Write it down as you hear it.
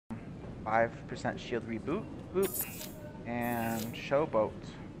5% shield reboot. Boop. And showboat.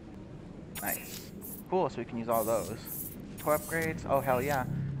 Nice. Cool, so we can use all those. Toy upgrades. Oh, hell yeah.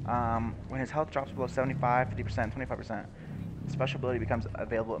 When his health drops below 75, 50%, 25%, special ability becomes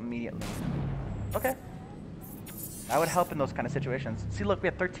available immediately. Okay. That would help in those kind of situations. See, look, we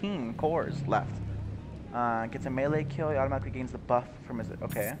have 13 cores left. Gets a melee kill, he automatically gains the buff from his...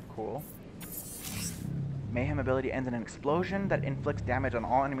 Okay, cool. Mayhem ability ends in an explosion that inflicts damage on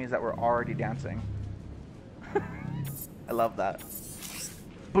all enemies that were already dancing. I love that.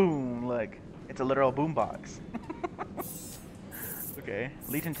 Boom, look. It's a literal boombox. Okay.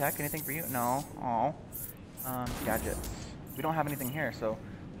 Legion tech, anything for you? No. Oh. Gadgets. We don't have anything here, so...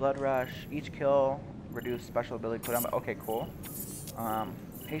 Blood rush, each kill, reduce special ability cooldown. Okay, cool.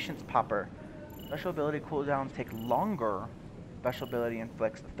 Patience popper. Special ability cooldowns take longer. Special ability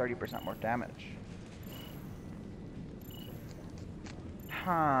inflicts 30% more damage.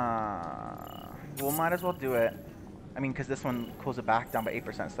 Huh. Well, might as well do it. I mean, because this one cools it back down by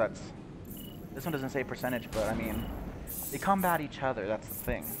 8%, so that's... This one doesn't say percentage, but I mean... They combat each other, that's the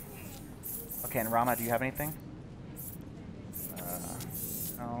thing. Okay, and Rama, do you have anything?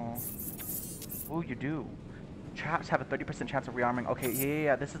 No. Oh, you do. Traps have a 30% chance of rearming. Okay,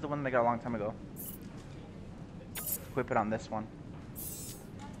 yeah, this is the one they got a long time ago. Equip it on this one.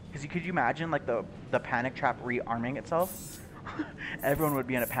 Because could you imagine, like, the panic trap rearming itself? Everyone would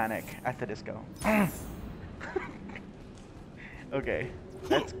be in a panic at the disco. Okay.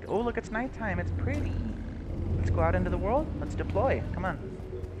 Oh, look, it's nighttime. It's pretty. Let's go out into the world. Let's deploy. Come on.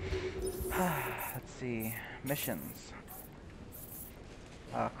 Let's see. Missions.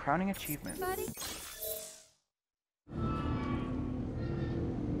 Crowning achievement.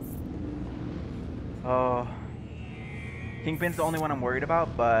 Oh. Kingpin's the only one I'm worried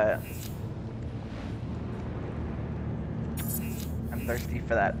about, but... I'm thirsty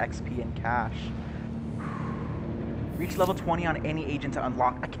for that XP and cash. Reach level 20 on any agent to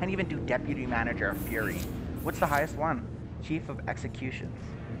unlock. I can't even do Deputy Manager of Fury. What's the highest one? Chief of Executions.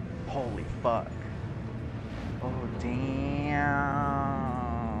 Holy fuck. Oh, damn.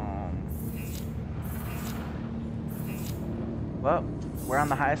 Well, we're on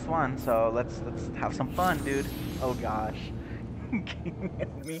the highest one, so let's have some fun, dude. Oh gosh.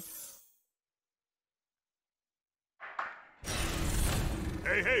 Me.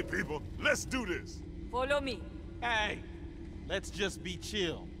 Hey, people, let's do this. Follow me. Hey, let's just be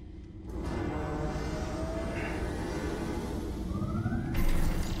chill.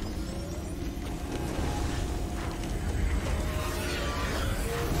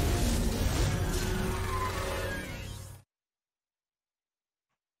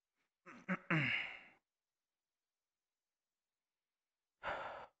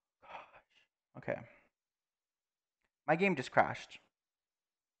 Okay. My game just crashed.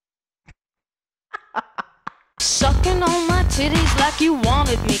 Sucking on my titties like you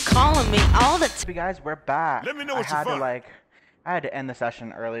wanted me, calling me all the time. Hey guys, we're back. Let me know what you find. I had to end the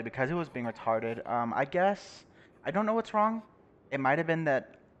session early because it was being retarded. I guess I don't know what's wrong. It might have been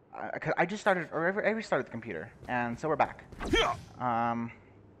that cause I just started or I restarted the computer, and so we're back.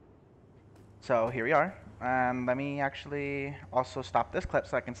 So here we are. Let me actually also stop this clip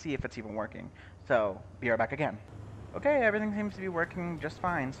so I can see if it's even working. So be right back again. Okay, everything seems to be working just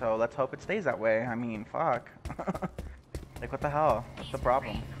fine, so let's hope it stays that way. I mean, fuck. Like, what the hell? What's the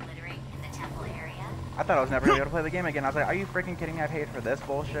problem? I thought I was never gonna be able to play the game again. I was like, are you freaking kidding me? I paid for this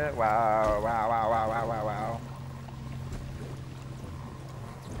bullshit? Wow, wow, wow, wow, wow, wow, wow.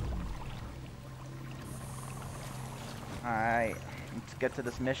 Alright, let's get to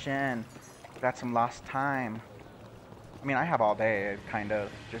this mission. Got some lost time. I mean, I have all day, kind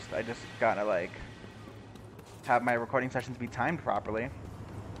of. I just gotta, like, have my recording sessions be timed properly.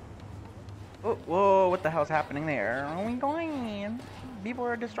 Oh, whoa, what the hell's happening there? Where are we going? People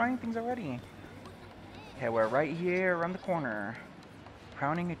are destroying things already. Okay, we're right here around the corner.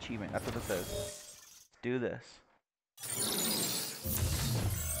 Crowning achievement, that's what it says. Let's do this.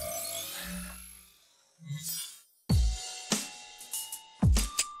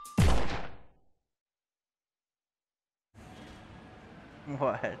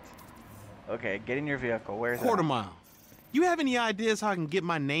 What? Okay, get in your vehicle. Where's it? Quarter mile. You have any ideas how I can get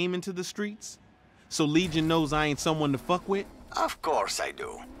my name into the streets? So Legion knows I ain't someone to fuck with? Of course I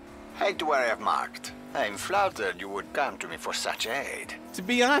do. Head to where I've marked. I'm flattered you would come to me for such aid. To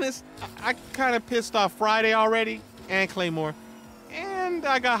be honest, I kind of pissed off Friday already, and Claymore, and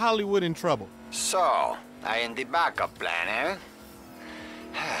I got Hollywood in trouble. So, I am the backup plan,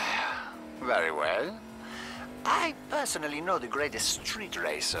 eh? Very well. I personally know the greatest street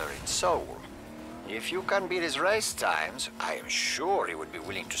racer in Seoul. If you can beat his race times, I am sure he would be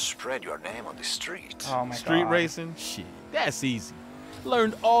willing to spread your name on the street. Oh my Street god. racing? Shit, that's easy.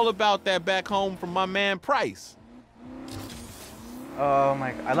 Learned all about that back home from my man Price. Oh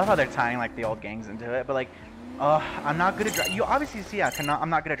my, I love how they're tying like the old gangs into it, but like, I'm not good at driving. You obviously see I'm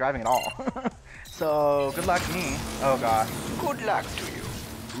not good at driving at all. So good luck to me. Oh god. Good luck to you.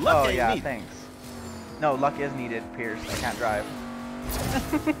 Luck Oh ain't yeah, needed. thanks. No, luck is needed, Pierce. I can't drive.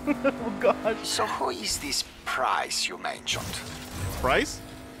 Oh gosh. So who is this Price you mentioned? Price?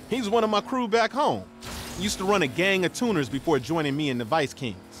 He's one of my crew back home. Used to run a gang of tuners before joining me in the Vice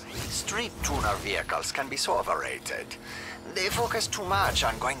Kings. Street tuner vehicles can be so overrated. They focus too much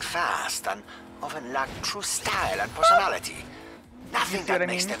on going fast and often lack true style and personality. Nothing see what that I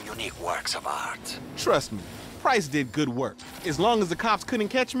makes mean? them unique works of art. Trust me, Price did good work. As long as the cops couldn't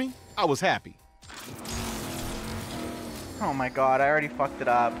catch me, I was happy. Oh my god, I already fucked it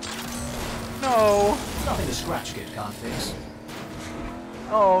up. No. Nothing a scratch kit can't fix.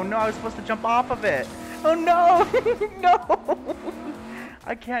 Oh no, I was supposed to jump off of it. Oh no. No.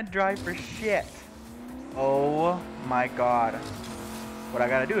 I can't drive for shit. Oh my god. What I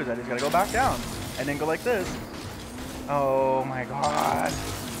gotta do is I just gotta go back down and then go like this. Oh my god.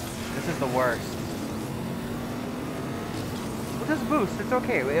 This is the worst. We'll just boost. It's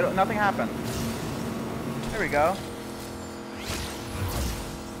okay. Nothing happened. There we go.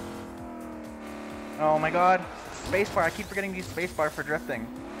 Oh my god. Spacebar. I keep forgetting to use spacebar for drifting.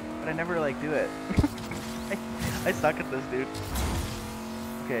 But I never like do it. I suck at this, dude.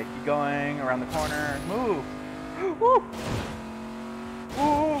 Okay, keep going around the corner. Move. Woo.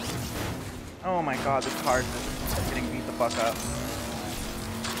 Woo. Oh my god, this car is just getting beat the fuck up.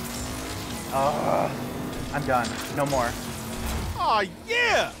 I'm done. No more. Aw,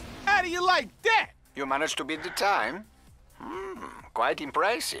 yeah! How do you like that? You managed to beat the time? Quite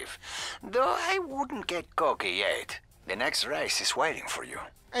impressive. Though I wouldn't get cocky yet. The next race is waiting for you.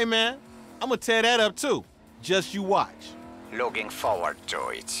 Hey, man, I'm gonna tear that up, too. Just you watch. Looking forward to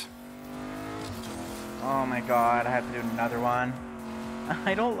it. Oh my god, I have to do another one.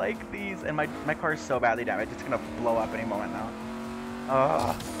 I don't like these, and my car is so badly damaged. It's gonna blow up any moment now.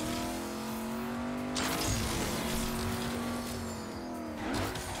 Ugh.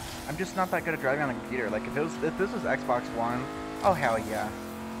 I'm just not that good at driving on the computer. Like if this was Xbox One, oh hell yeah.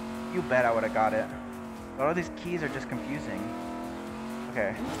 You bet I would have got it. But all these keys are just confusing.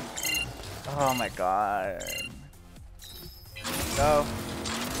 Okay. Oh my god. Go.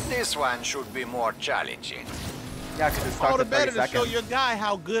 This one should be more challenging. Yeah, because it All starts the at 30 better to seconds. show your guy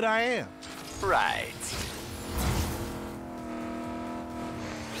how good I am. Right.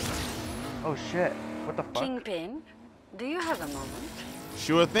 Oh shit. What the fuck? Kingpin, do you have a moment?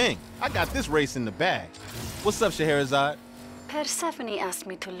 Sure thing. I got this race in the bag. What's up, Scheherazade? Persephone asked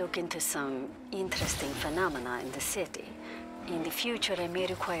me to look into some interesting phenomena in the city. In the future, I may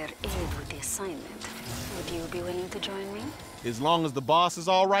require aid with the assignment. Would you be willing to join me? As long as the boss is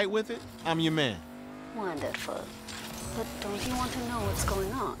all right with it, I'm your man. Wonderful. But don't you want to know what's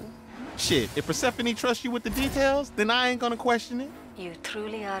going on? Shit, if Persephone trusts you with the details, then I ain't gonna question it. You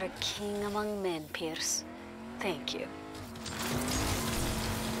truly are a king among men, Pierce. Thank you.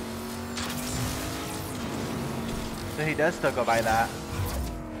 So he does still go by that.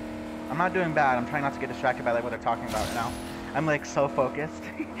 I'm not doing bad. I'm trying not to get distracted by like what they're talking about right now. I'm like so focused.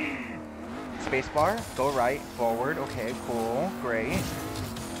 Spacebar, go right, forward. Okay, cool, great.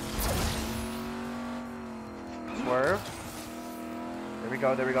 Swerve. There we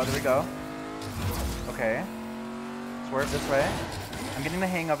go, there we go, there we go. Okay. Swerve this way. I'm getting the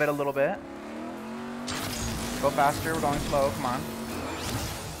hang of it a little bit. Go faster, we're going slow, come on.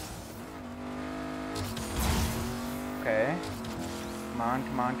 Okay. Come on,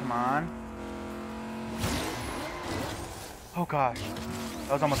 come on, come on. Oh gosh.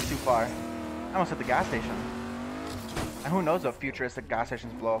 That was almost too far. I almost hit the gas station. And who knows what futuristic gas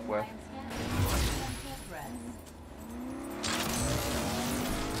stations blow up with.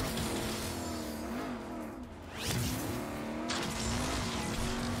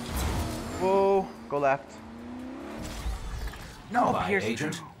 Whoa. Go left. No, Bye, Pierce.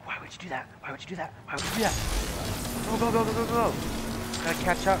 Agent. Why would you do that? Why would you do that? Why would you do that? Go, go, go, go, go, go. Gotta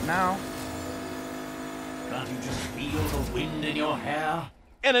catch up now. Can't you just feel the wind in your hair?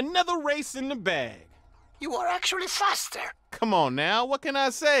 And another race in the bag. You are actually faster. Come on now, what can I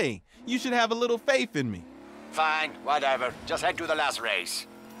say? You should have a little faith in me. Fine, whatever. Just head to the last race.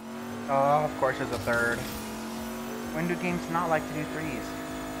 Oh, of course there's a third. When do games not like to do threes?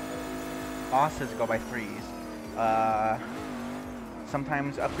 Bosses go by threes.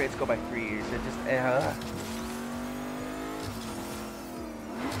 Sometimes upgrades go by threes. It just,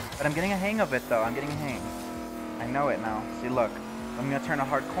 But I'm getting a hang of it though. I'm getting a hang. I know it now. See, look. I'm gonna turn a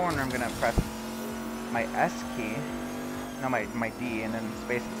hard corner. I'm gonna press my S key. No, my D, and then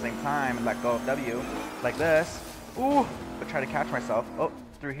space at the same time, and let go of W, like this. Ooh! But try to catch myself. Oh,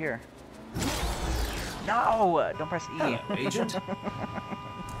 through here. No! Don't press E. Hello, Agent.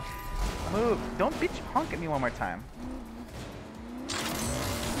 Move. Don't bitch honk at me one more time.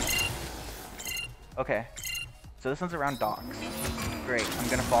 Okay. So this one's around docks. Great. I'm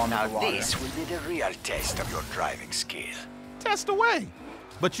gonna fall into Now the water. this will be the real test of your driving skill. Test away.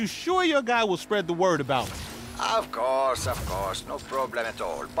 But you sure your guy will spread the word about me? Of course, no problem at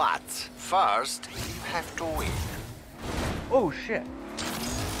all. But first, you have to win. Oh shit.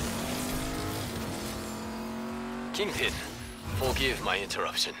 Kingpin, forgive my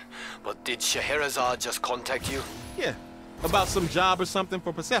interruption, but did Scheherazade just contact you? Yeah. About some job or something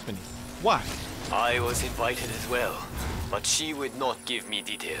for Persephone. Why? I was invited as well, but she would not give me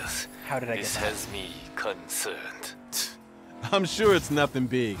details. How did I This get that? has me concerned. I'm sure it's nothing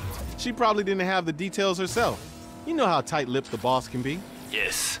big. She probably didn't have the details herself. You know how tight-lipped the boss can be.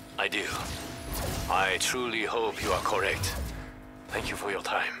 Yes, I do. I truly hope you are correct. Thank you for your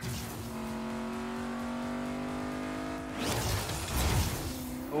time.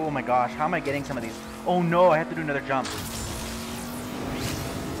 Oh my gosh, how am I getting some of these? Oh no, I have to do another jump.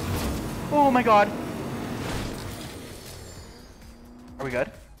 Oh my god. Are we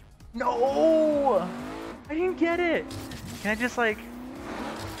good? No! I didn't get it. Can I just like...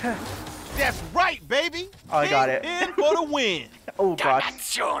 That's right, baby. Oh, I got it. In for the win. Oh gosh.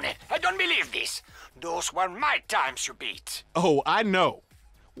 Dannazione! I don't believe this. Those were my times you beat. Oh, I know.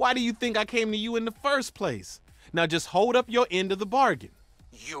 Why do you think I came to you in the first place? Now just hold up your end of the bargain.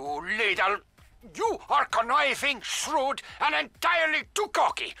 You little... You are conniving, shrewd, and entirely too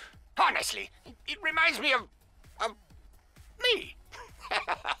cocky. Honestly, it reminds me of me.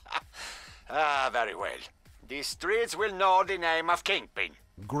 Very well. The streets will know the name of Kingpin.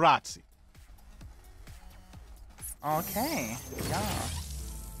 Grazie. Okay. Yeah.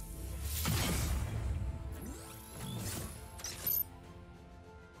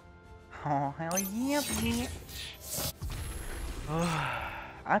 Oh, hell yeah, bitch.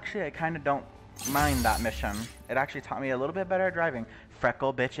 Actually, I kind of don't mind that mission. It actually taught me a little bit better at driving.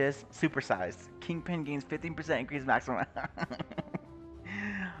 Freckle bitches, supersized. Kingpin gains 15% increased maximum.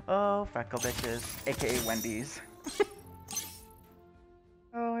 Oh, freckle bitches, aka Wendy's.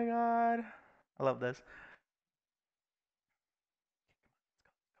 Oh my god. I love this.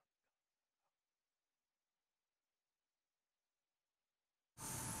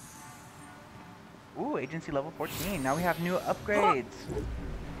 Ooh, agency level 14. Now we have new upgrades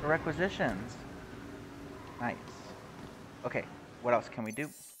for requisitions. Nice. Okay, what else can we do?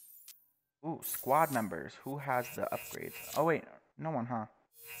 Ooh, squad members. Who has the upgrades? Oh wait, no one, huh?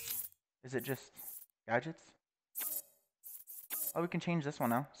 Is it just gadgets? Oh, we can change this one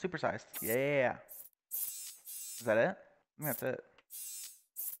now. Supersized. Yeah. Is that it? I think that's it.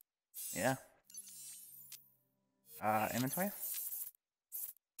 Yeah. Inventory?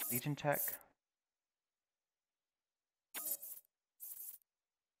 Legion tech.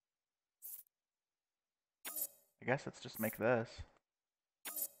 I guess let's just make this.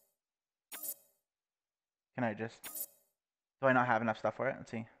 Can I just... Do I not have enough stuff for it?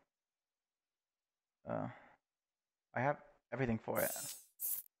 Let's see. I have everything for it.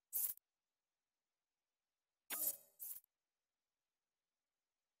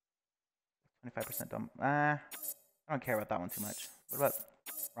 $25% dumb. I don't care about that one too much. What about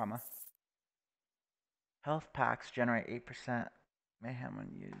Rama? Health packs generate 8% mayhem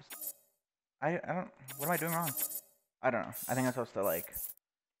when used. I don't... What am I doing wrong? I don't know. I think I'm supposed to, like,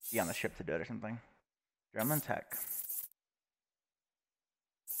 be on the ship to do it or something. Gremlin tech.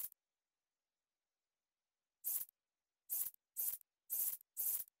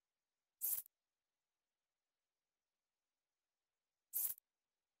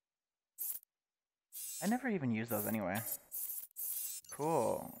 I never even use those anyway.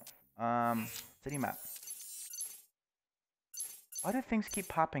 Cool. City map. Why do things keep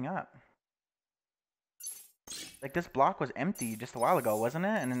popping up? Like, this block was empty just a while ago, wasn't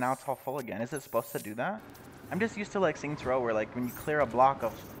it? And then now it's all full again. Is it supposed to do that? I'm just used to, like, Saints Row where, like, when you clear a block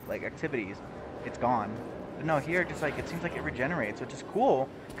of, like, activities, it's gone. But no, here, just, like, it seems like it regenerates, which is cool,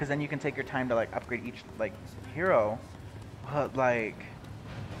 because then you can take your time to, like, upgrade each, like, hero. But, like,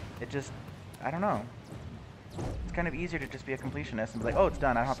 it just, I don't know. It's kind of easier to just be a completionist and be like, oh, it's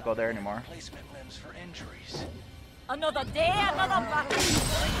done, I don't have to go there anymore. Replacement limbs for injuries. Another day, another battle.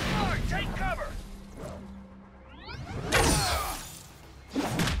 Take cover!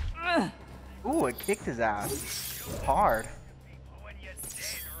 Ooh, it kicked his ass. Hard.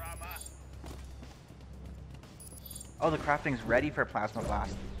 Oh, the crafting's ready for Plasma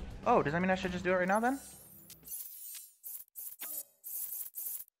Blast. Oh, does that mean I should just do it right now then?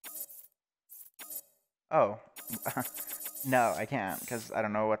 Oh. No, I can't, because I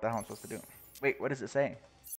don't know what the hell I'm supposed to do. Wait, what does it say?